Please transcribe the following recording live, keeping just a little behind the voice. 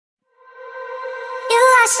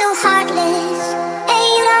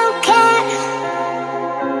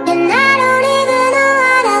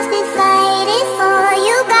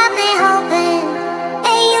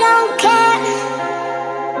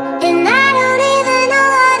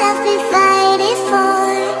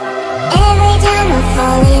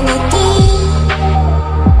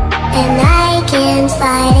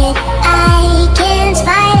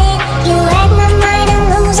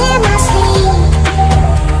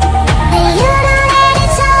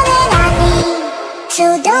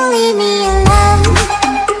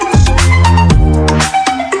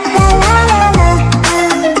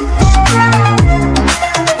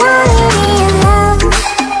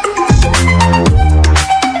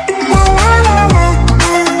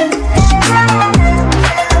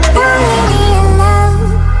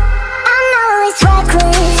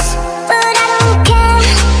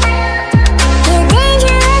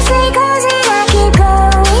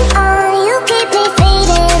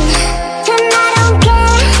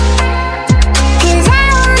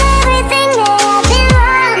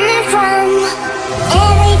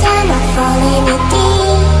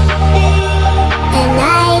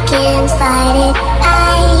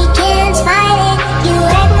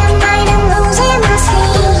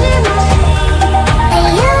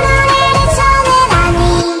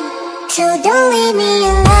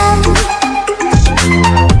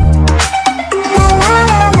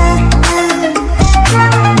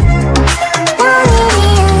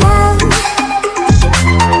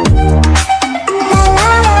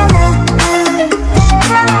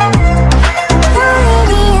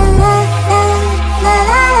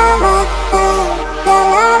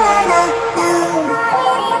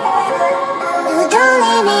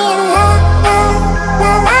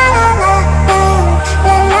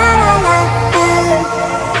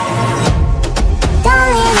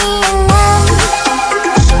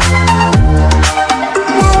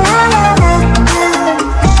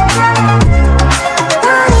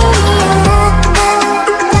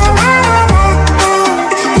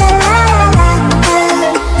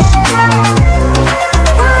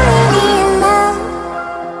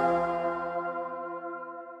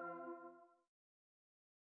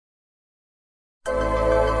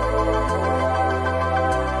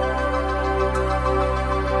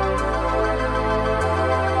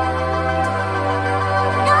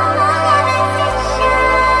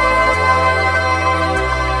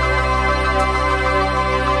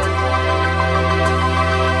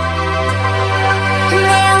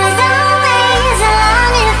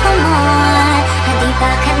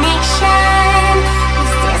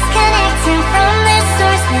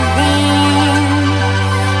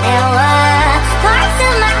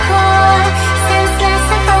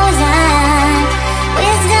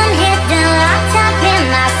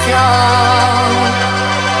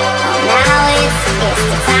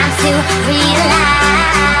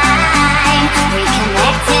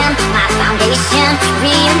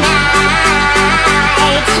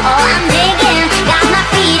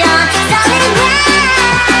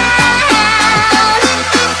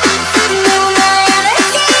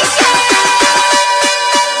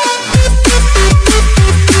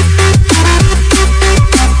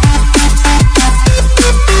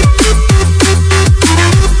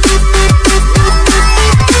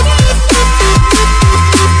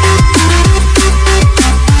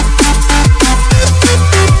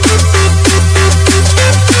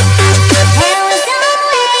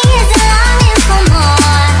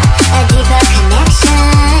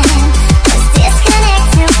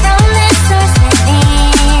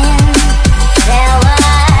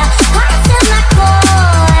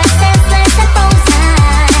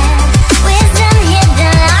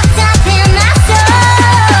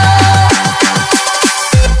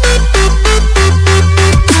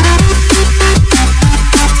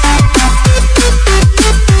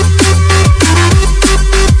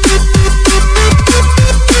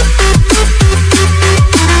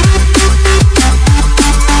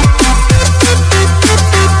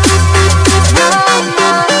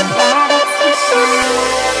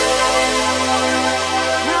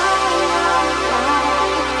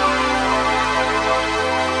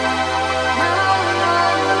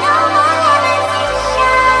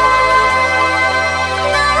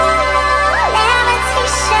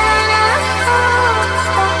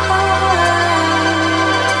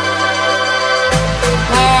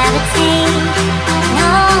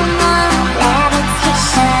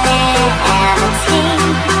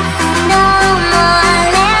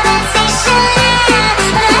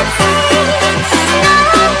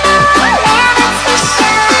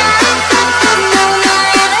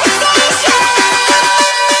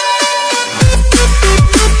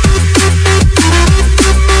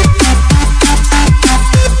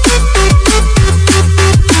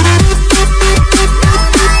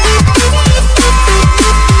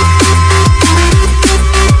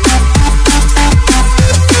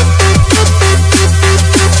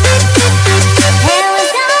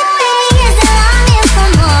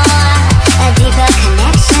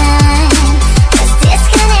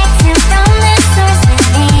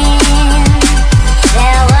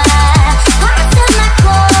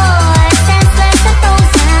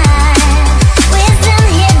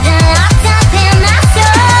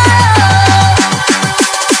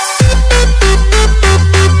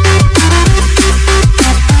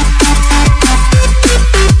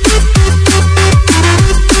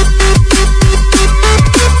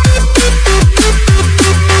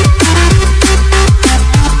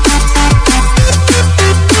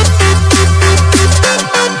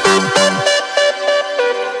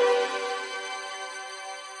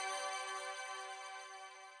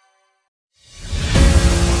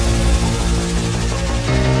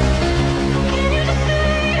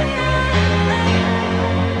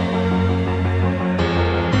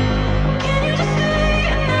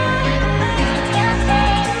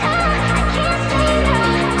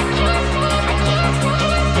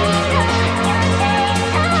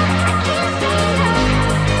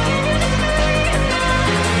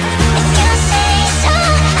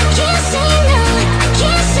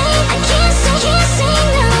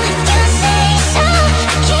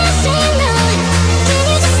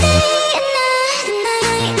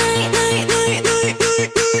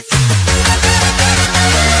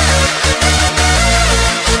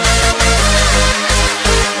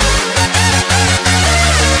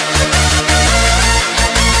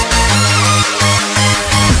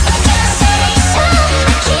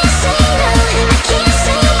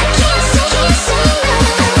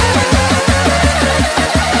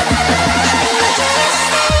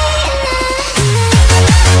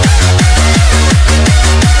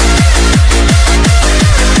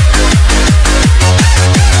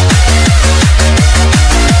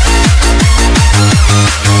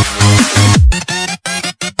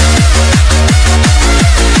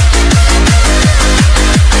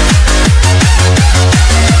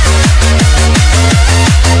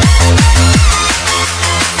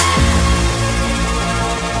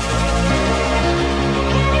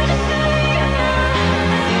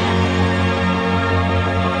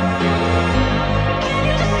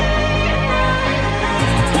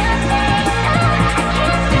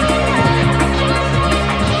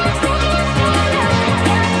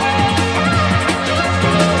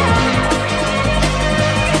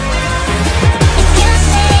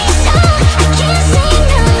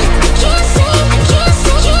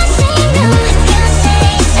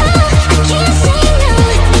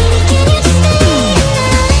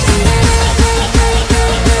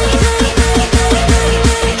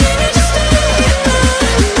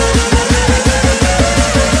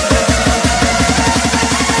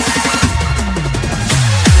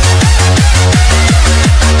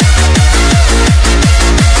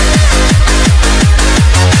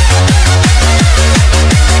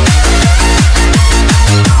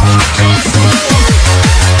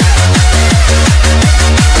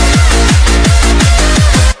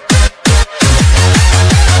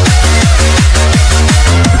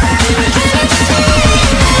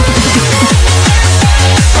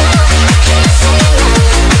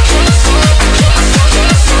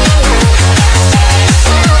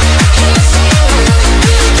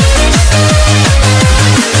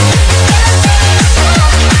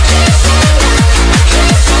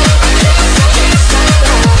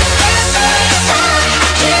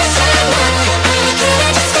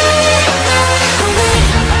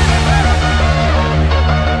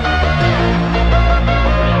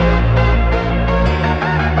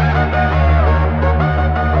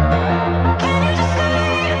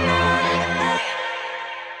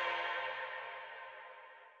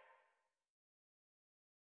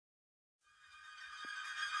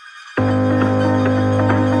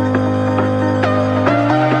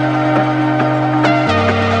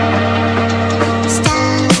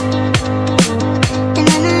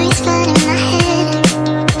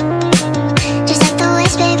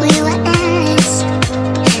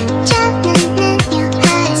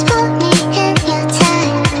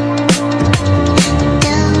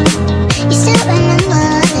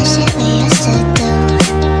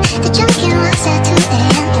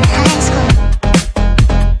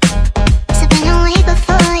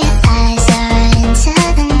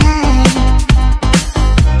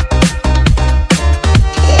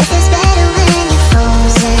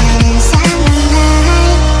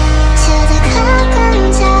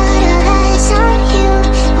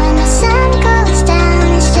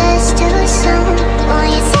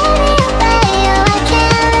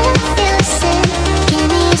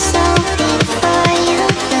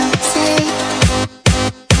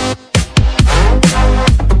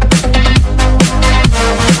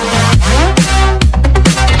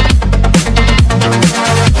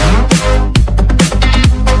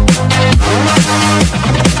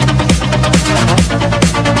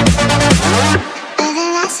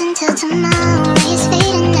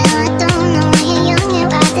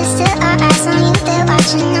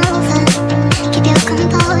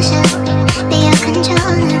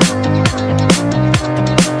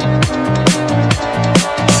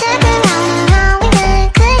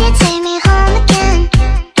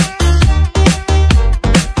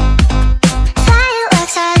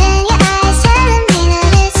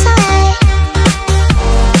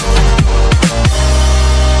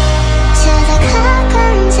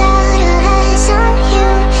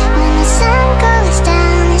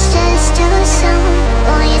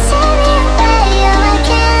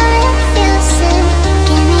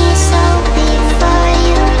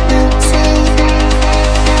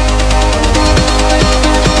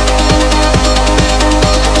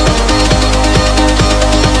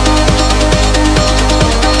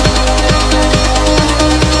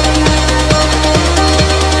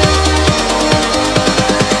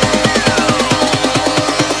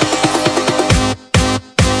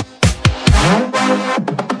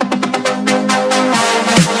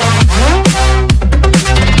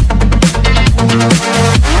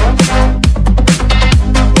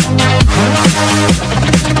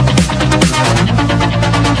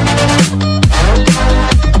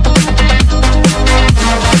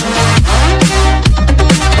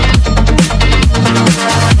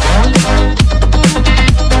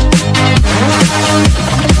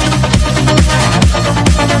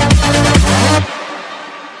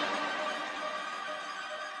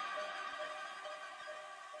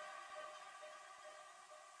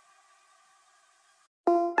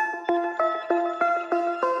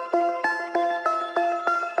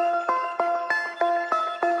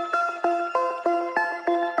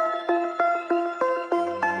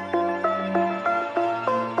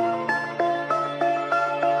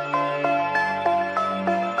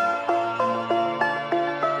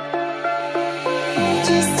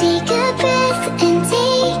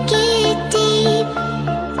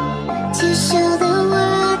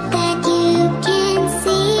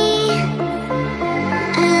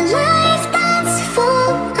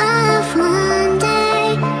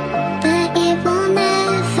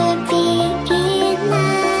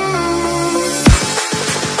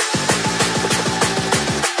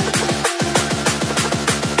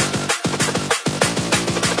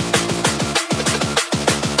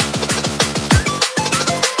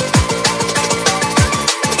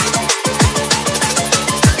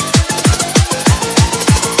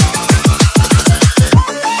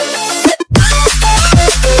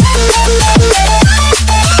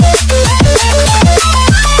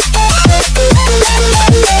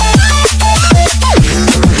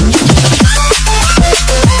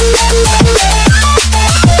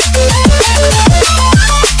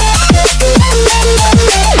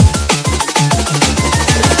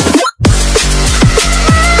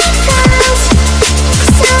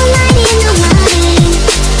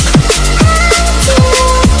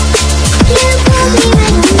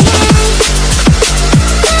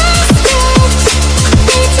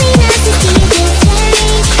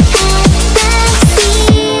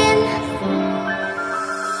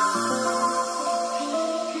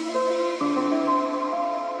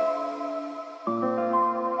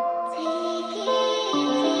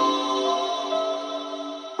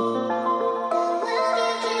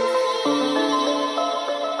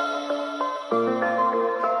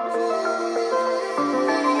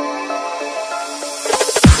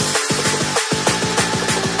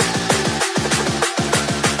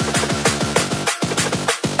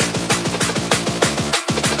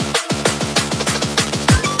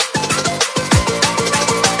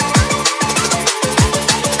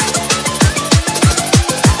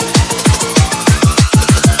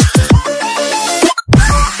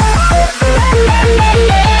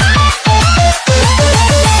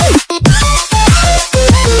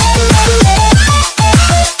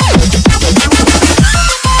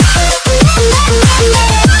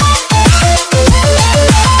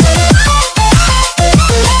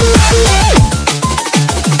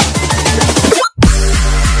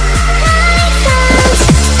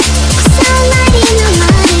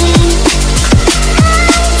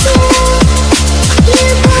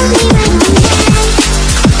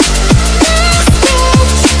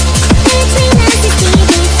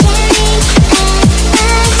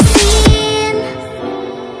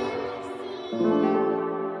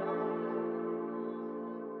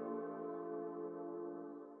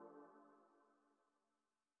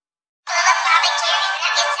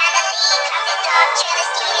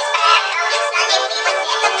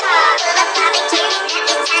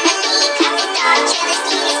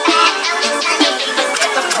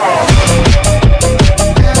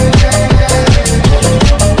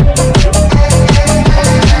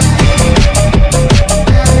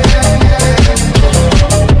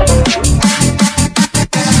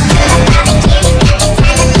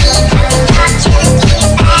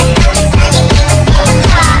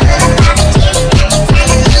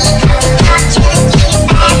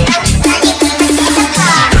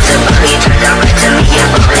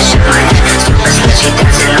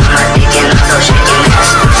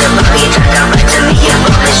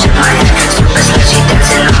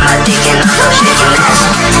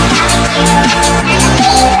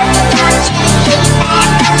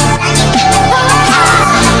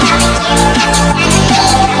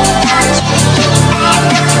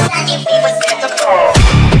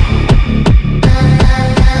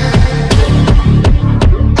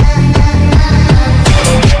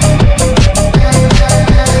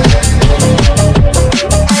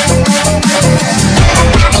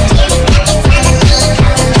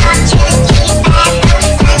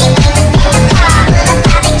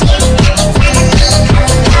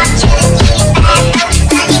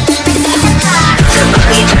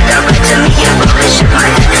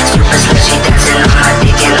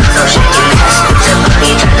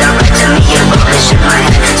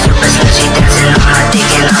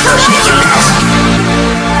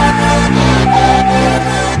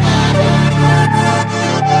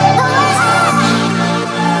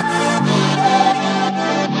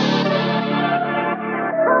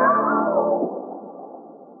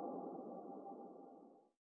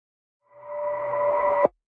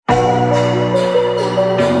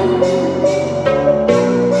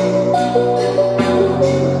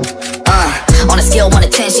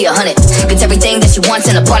100. Gets everything that she wants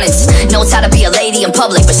in abundance. Knows how to be a lady in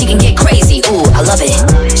public, but she can get crazy. Ooh, I love it.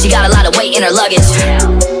 She got a lot of weight in her luggage,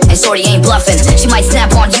 and shorty ain't bluffing. She might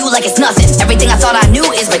snap on you like it's nothing. Everything I thought I knew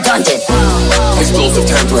is redundant. Explosive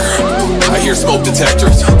temper, I hear smoke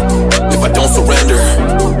detectors. If I don't surrender,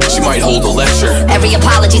 she might hold a lecture. Every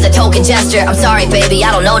apology's a token gesture. I'm sorry, baby,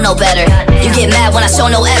 I don't know no better. You get mad when I show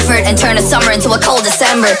no effort and turn the summer into a cold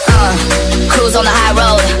December. Cruise on the high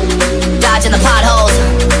road, dodging the potholes,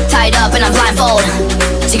 tied up and I'm blindfold.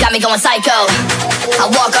 She got me going psycho. I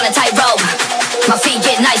walk on a tightrope, my feet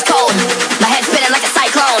get nice cold, my head spinning like a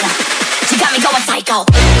cyclone. She got me going psycho.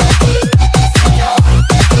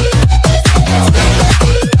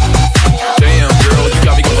 Damn, girl, you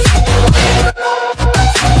got me going.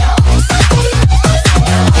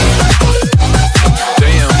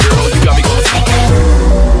 Damn, girl, you got me going.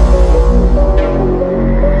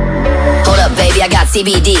 Hold up, baby, I got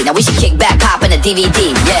CBD. Now we should kick back, pop in a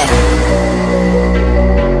DVD, yeah.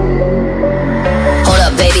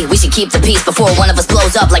 Baby, we should keep the peace before one of us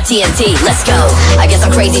blows up like TNT. Let's go. I guess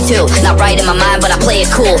I'm crazy too. Not right in my mind, but I play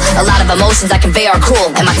it cool. A lot of emotions I convey are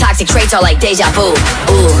cruel, and my toxic traits are like deja vu.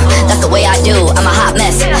 Ooh, that's the way I do. I'm a hot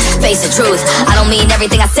mess. Face the truth. I don't mean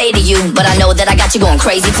everything I say to you, but I know that I got you going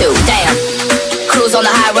crazy too. Damn. Cruise on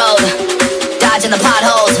the high road, dodging the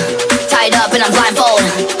potholes, tied up and I'm blindfold.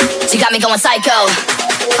 She got me going psycho.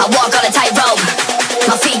 I walk on a tightrope,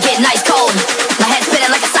 my feet get nice cold,